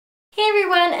Hey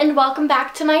everyone, and welcome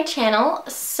back to my channel.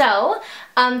 So,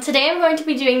 today I'm going to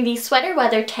be doing the sweater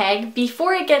weather tag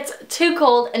before it gets too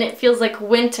cold and it feels like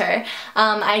winter.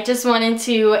 I just wanted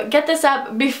to get this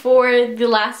up before the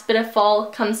last bit of fall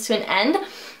comes to an end.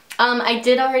 I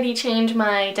did already change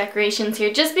my decorations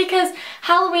here just because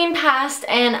Halloween passed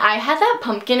and I had that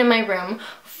pumpkin in my room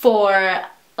for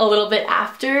a little bit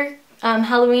after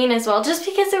Halloween as well, just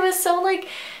because it was so like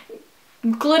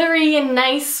glittery and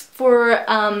nice for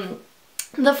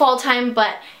the fall time,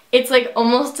 but it's like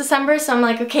almost December, so I'm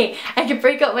like, okay, I could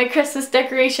break out my Christmas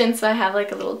decorations. So I have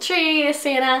like a little tree, a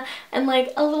Santa, and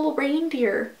like a little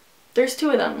reindeer. There's two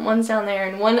of them. One's down there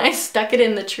and one I stuck it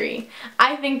in the tree.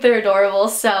 I think they're adorable,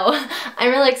 so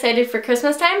I'm really excited for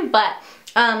Christmas time, but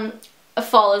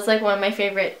fall is like one of my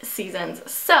favorite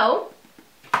seasons. So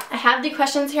I have the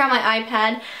questions here on my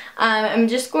iPad. I'm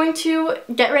just going to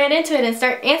get right into it and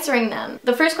start answering them.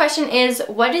 The first question is,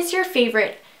 what is your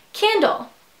favorite candle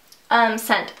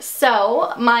scent?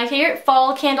 So my favorite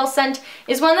fall candle scent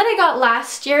is one that I got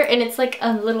last year, and it's like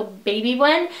a little baby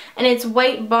one, and it's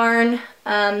White Barn,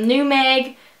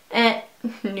 nutmeg,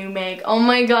 oh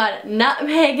my god,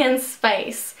 nutmeg and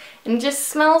spice, and it just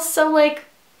smells so like,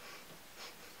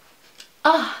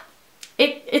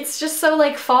 it's just so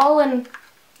like fall and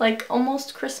like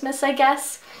almost Christmas, I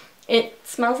guess. It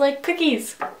smells like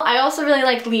cookies. I also really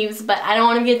like leaves, but I don't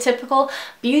want to be a typical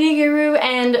beauty guru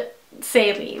and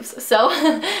say leaves. So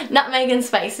nutmeg and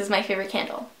spice is my favorite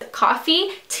candle. Coffee,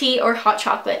 tea, or hot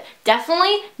chocolate?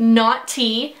 Definitely not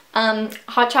tea.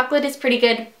 Hot chocolate is pretty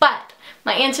good, but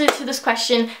my answer to this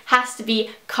question has to be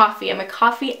coffee. I'm a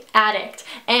coffee addict,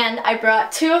 and I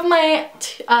brought two of my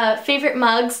favorite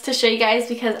mugs to show you guys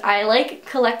because I like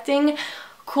collecting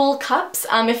cool cups.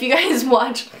 If you guys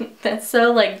watch, that's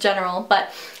so like general,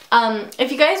 but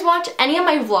if you guys watch any of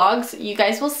my vlogs, you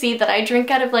guys will see that I drink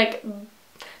out of like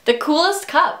the coolest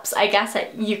cups, I guess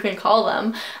you can call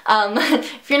them.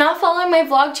 If you're not following my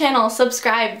vlog channel,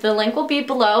 subscribe. The link will be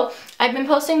below. I've been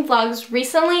posting vlogs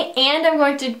recently, and I'm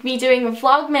going to be doing a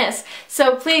Vlogmas,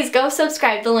 so please go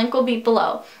subscribe. The link will be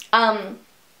below.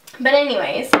 But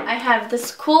anyways, I have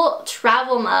this cool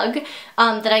travel mug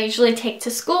that I usually take to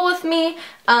school with me,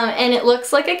 and it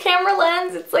looks like a camera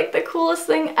lens. It's like the coolest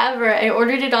thing ever. I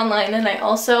ordered it online, and I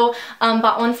also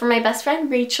bought one for my best friend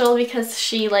Rachel because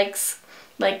she likes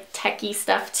like techie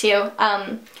stuff too.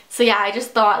 So yeah, I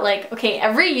just thought like, okay,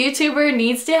 every YouTuber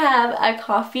needs to have a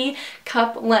coffee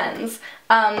cup lens.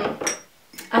 I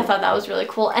thought that was really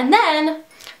cool. And then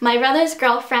my brother's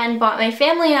girlfriend bought my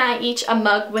family and I each a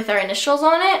mug with our initials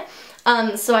on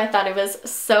it. So I thought it was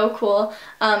so cool.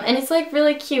 And it's like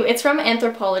really cute. It's from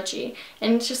Anthropology,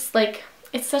 and it's just like,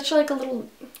 it's such like a little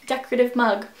decorative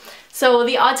mug. So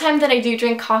the odd time that I do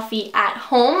drink coffee at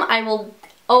home, I will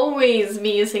always be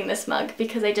using this mug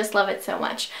because I just love it so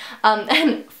much.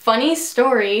 And funny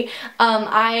story,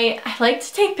 I like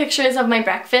to take pictures of my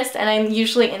breakfast, and I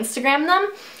usually Instagram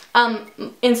them.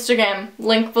 Instagram,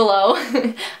 link below.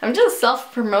 I'm just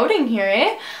self-promoting here,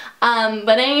 eh?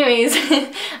 But anyways,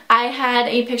 I had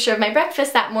a picture of my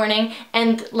breakfast that morning,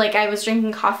 and like I was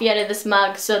drinking coffee out of this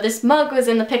mug, so this mug was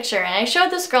in the picture, and I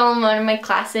showed this girl in one of my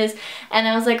classes, and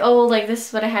I was like, oh, like this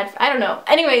is what I had, I don't know.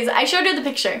 Anyways, I showed her the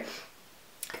picture,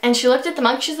 and she looked at the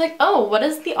mug, she's like, oh, what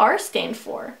does the R stand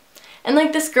for? And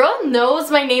like this girl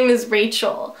knows my name is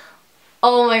Rachel.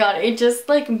 Oh my god, it just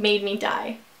like made me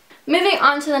die. Moving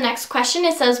on to the next question,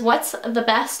 it says, what's the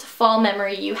best fall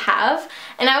memory you have?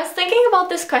 And I was thinking about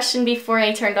this question before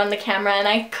I turned on the camera, and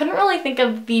I couldn't really think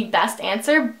of the best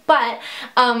answer, but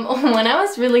when I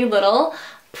was really little,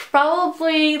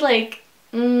 probably like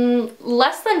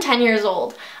less than 10 years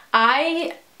old,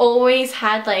 I always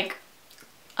had like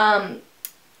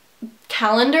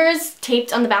calendars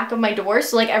taped on the back of my door,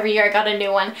 so like every year I got a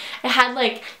new one. I had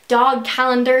like dog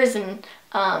calendars and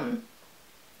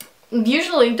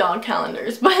usually dog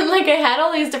calendars, but like I had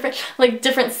all these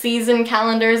different season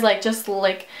calendars, like just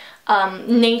like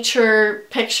nature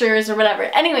pictures or whatever.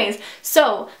 Anyways,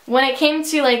 so when it came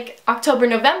to like October,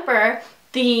 November,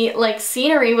 the like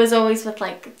scenery was always with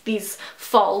like these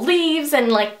fall leaves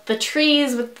and like the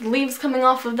trees with the leaves coming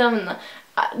off of them, and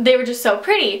they were just so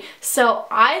pretty. So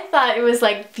I thought it was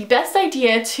like the best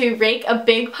idea to rake a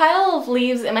big pile of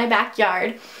leaves in my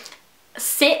backyard,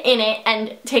 sit in it,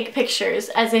 and take pictures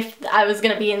as if I was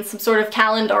gonna be in some sort of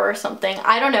calendar or something.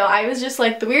 I don't know, I was just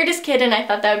like the weirdest kid, and I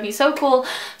thought that would be so cool,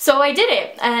 so I did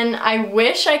it. And I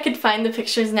wish I could find the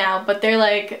pictures now, but they're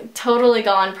like totally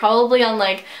gone, probably on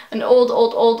like an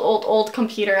old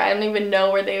computer. I don't even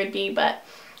know where they would be, but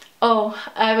oh,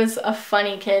 I was a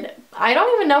funny kid. I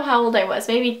don't even know how old I was,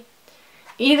 maybe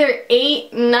either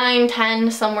 8, 9,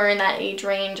 10, somewhere in that age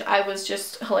range. I was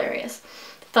just hilarious.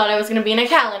 Thought I was going to be in a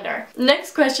calendar.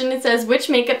 Next question, it says, which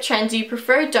makeup trend do you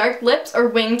prefer, dark lips or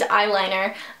winged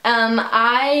eyeliner?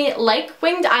 I like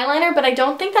winged eyeliner, but I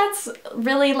don't think that's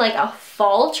really like a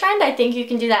fall trend. I think you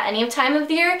can do that any time of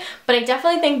the year, but I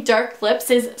definitely think dark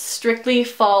lips is strictly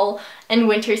fall and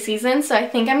winter season, so I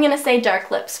think I'm going to say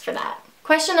dark lips for that.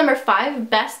 Question number 5,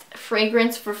 best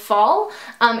fragrance for fall.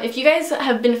 If you guys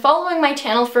have been following my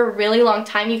channel for a really long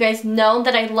time, you guys know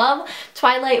that I love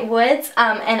Twilight Woods,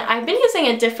 and I've been using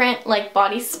a different like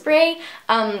body spray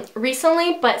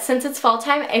recently, but since it's fall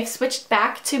time, I've switched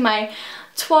back to my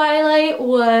Twilight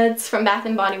Woods from Bath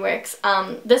 & Body Works.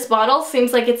 This bottle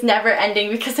seems like it's never ending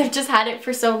because I've just had it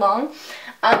for so long.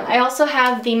 I also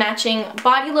have the matching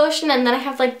body lotion, and then I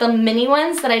have like the mini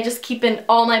ones that I just keep in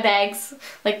all my bags,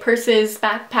 like purses,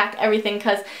 backpack, everything,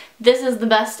 because this is the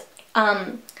best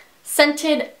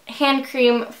scented hand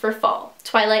cream for fall.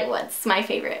 Twilight Woods, my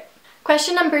favorite.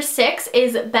 Question number 6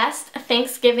 is best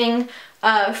Thanksgiving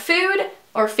food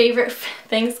or favorite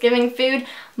Thanksgiving food.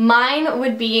 Mine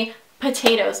would be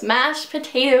potatoes. Mashed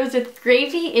potatoes with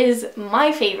gravy is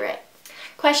my favorite.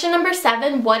 Question number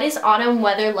 7, what is autumn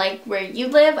weather like where you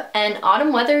live? And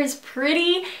autumn weather is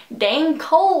pretty dang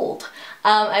cold.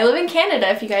 I live in Canada,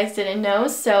 if you guys didn't know,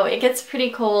 so it gets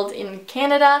pretty cold in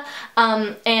Canada,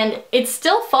 and it's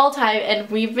still fall time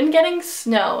and we've been getting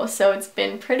snow, so it's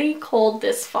been pretty cold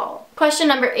this fall. Question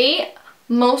number 8,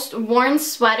 most worn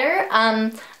sweater.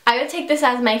 I would take this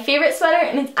as my favorite sweater,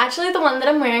 and it's actually the one that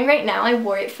I'm wearing right now. I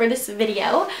wore it for this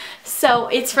video. So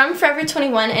it's from Forever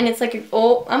 21, and it's like,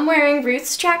 I'm wearing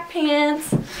Roots track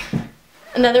pants.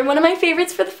 Another one of my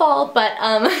favorites for the fall, but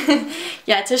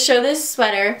yeah, to show this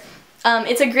sweater,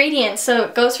 it's a gradient, so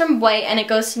it goes from white and it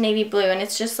goes to navy blue, and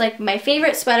it's just like my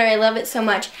favorite sweater. I love it so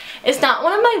much. It's not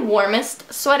one of my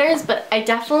warmest sweaters, but I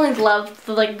definitely love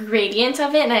the like gradient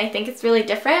of it, and I think it's really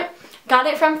different. Got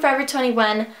it from Forever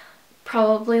 21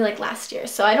 probably like last year,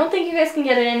 so I don't think you guys can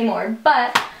get it anymore,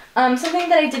 but something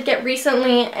that I did get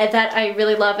recently that I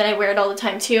really love and I wear it all the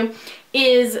time too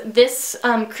is this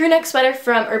crew neck sweater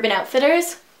from Urban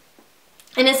Outfitters,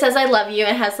 and it says I love you.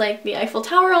 It has like the Eiffel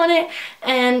Tower on it,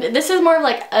 and this is more of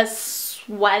like a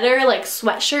sweater, like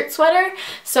sweatshirt sweater,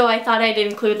 so I thought I'd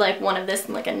include like one of this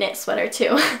and like a knit sweater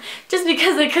too, just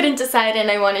because I couldn't decide and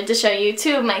I wanted to show you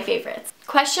 2 of my favorites.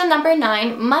 Question number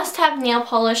 9, must have nail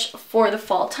polish for the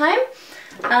fall time.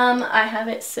 I have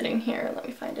it sitting here, let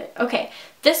me find it. Okay,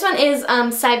 this one is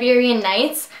Siberian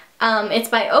Nights. It's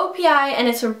by OPI, and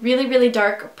it's a really, really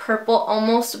dark purple,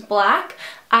 almost black.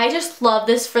 I just love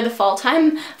this for the fall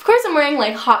time. Of course I'm wearing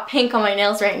like hot pink on my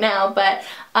nails right now, but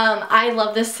I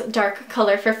love this dark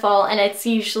color for fall, and it's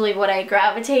usually what I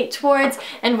gravitate towards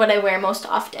and what I wear most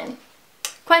often.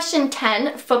 Question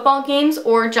 10, football games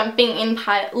or jumping in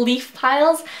leaf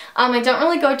piles. I don't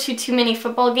really go to too many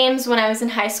football games. When I was in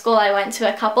high school I went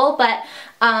to a couple, but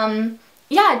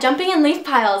yeah, jumping in leaf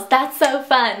piles, that's so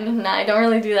fun. No, I don't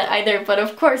really do that either, but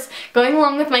of course, going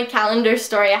along with my calendar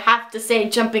story, I have to say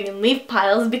jumping in leaf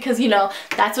piles because, you know,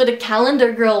 that's what a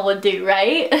calendar girl would do,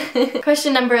 right?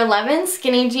 Question number 11,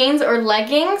 skinny jeans or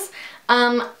leggings.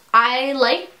 I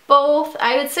like both.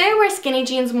 I would say I wear skinny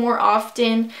jeans more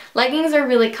often. Leggings are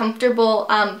really comfortable,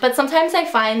 but sometimes I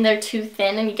find they're too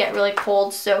thin and you get really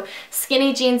cold, so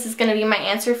skinny jeans is going to be my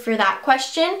answer for that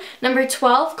question. Number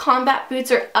 12, combat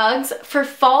boots or Uggs. For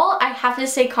fall, I have to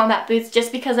say combat boots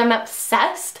just because I'm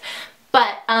obsessed.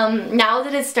 But now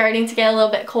that it's starting to get a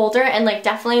little bit colder, and like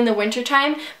definitely in the winter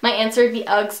time, my answer would be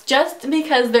Uggs just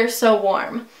because they're so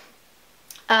warm.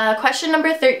 Question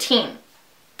number 13.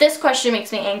 This question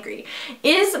makes me angry.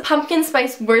 Is pumpkin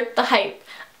spice worth the hype?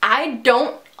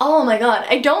 Oh my god,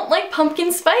 I don't like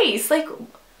pumpkin spice. Like,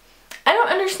 I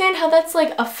don't understand how that's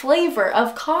like a flavor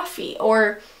of coffee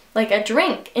or like a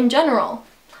drink in general.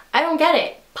 I don't get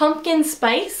it. Pumpkin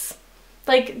spice?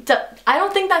 Like, I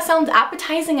don't think that sounds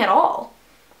appetizing at all.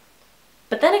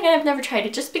 But then again, I've never tried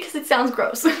it just because it sounds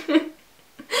gross.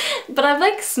 But I've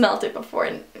like smelt it before,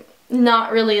 and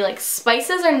not really, like,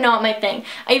 spices are not my thing.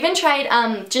 I even tried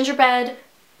the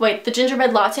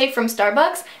gingerbread latte from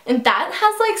Starbucks, and that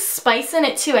has like spice in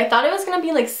it too. I thought it was gonna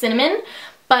be like cinnamon,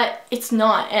 but it's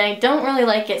not, and I don't really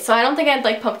like it, so I don't think I'd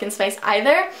like pumpkin spice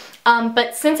either.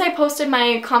 But since I posted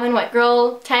my Common Wet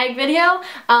Girl tag video,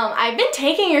 I've been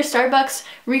taking your Starbucks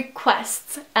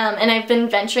requests, and I've been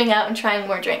venturing out and trying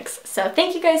more drinks. So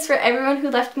thank you guys for everyone who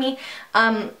left me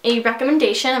a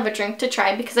recommendation of a drink to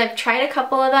try, because I've tried a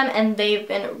couple of them and they've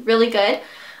been really good.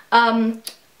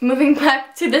 Moving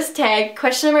back to this tag,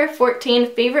 question number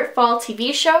 14, favorite fall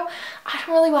TV show. I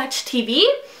don't really watch TV.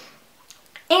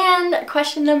 And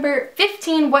question number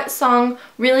 15, what song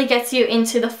really gets you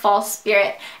into the fall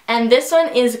spirit? And this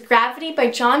one is Gravity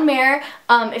by John Mayer.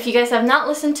 If you guys have not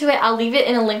listened to it, I'll leave it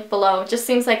in a link below. It just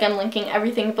seems like I'm linking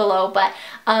everything below, but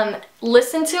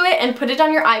listen to it and put it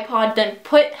on your iPod, then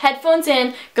put headphones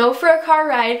in, go for a car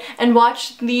ride, and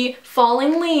watch the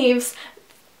falling leaves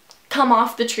come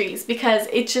off the trees, because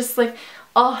it's just like,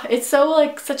 oh, it's so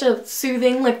like such a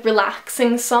soothing, like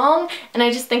relaxing song, and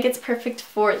I just think it's perfect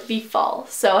for the fall.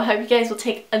 So I hope you guys will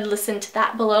take a listen to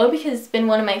that below, because it's been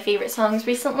one of my favorite songs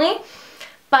recently.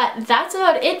 But that's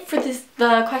about it for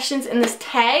the questions in this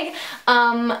tag.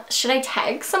 Should I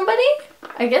tag somebody?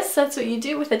 I guess that's what you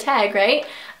do with a tag, right?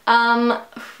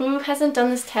 Who hasn't done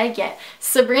this tag yet?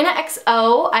 Sabrina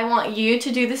XO, I want you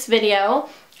to do this video.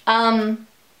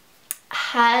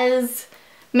 Has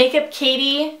Makeup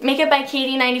by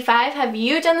Katie 95, have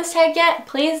you done this tag yet?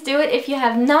 Please do it if you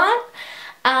have not.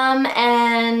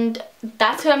 And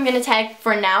that's who I'm gonna tag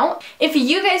for now. If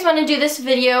you guys want to do this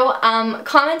video,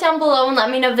 comment down below and let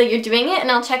me know that you're doing it,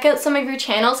 and I'll check out some of your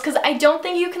channels, because I don't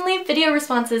think you can leave video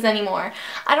responses anymore.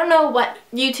 I don't know what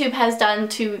YouTube has done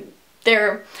to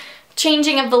their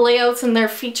changing of the layouts and their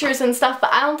features and stuff,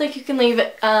 but I don't think you can leave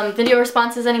video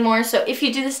responses anymore. So if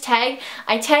you do this tag,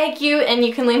 I tag you, and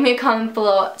you can leave me a comment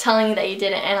below telling me that you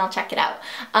did it, and I'll check it out.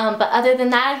 But other than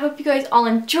that, I hope you guys all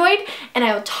enjoyed, and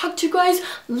I will talk to you guys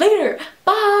later.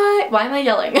 Bye! Why am I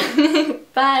yelling?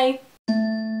 Bye!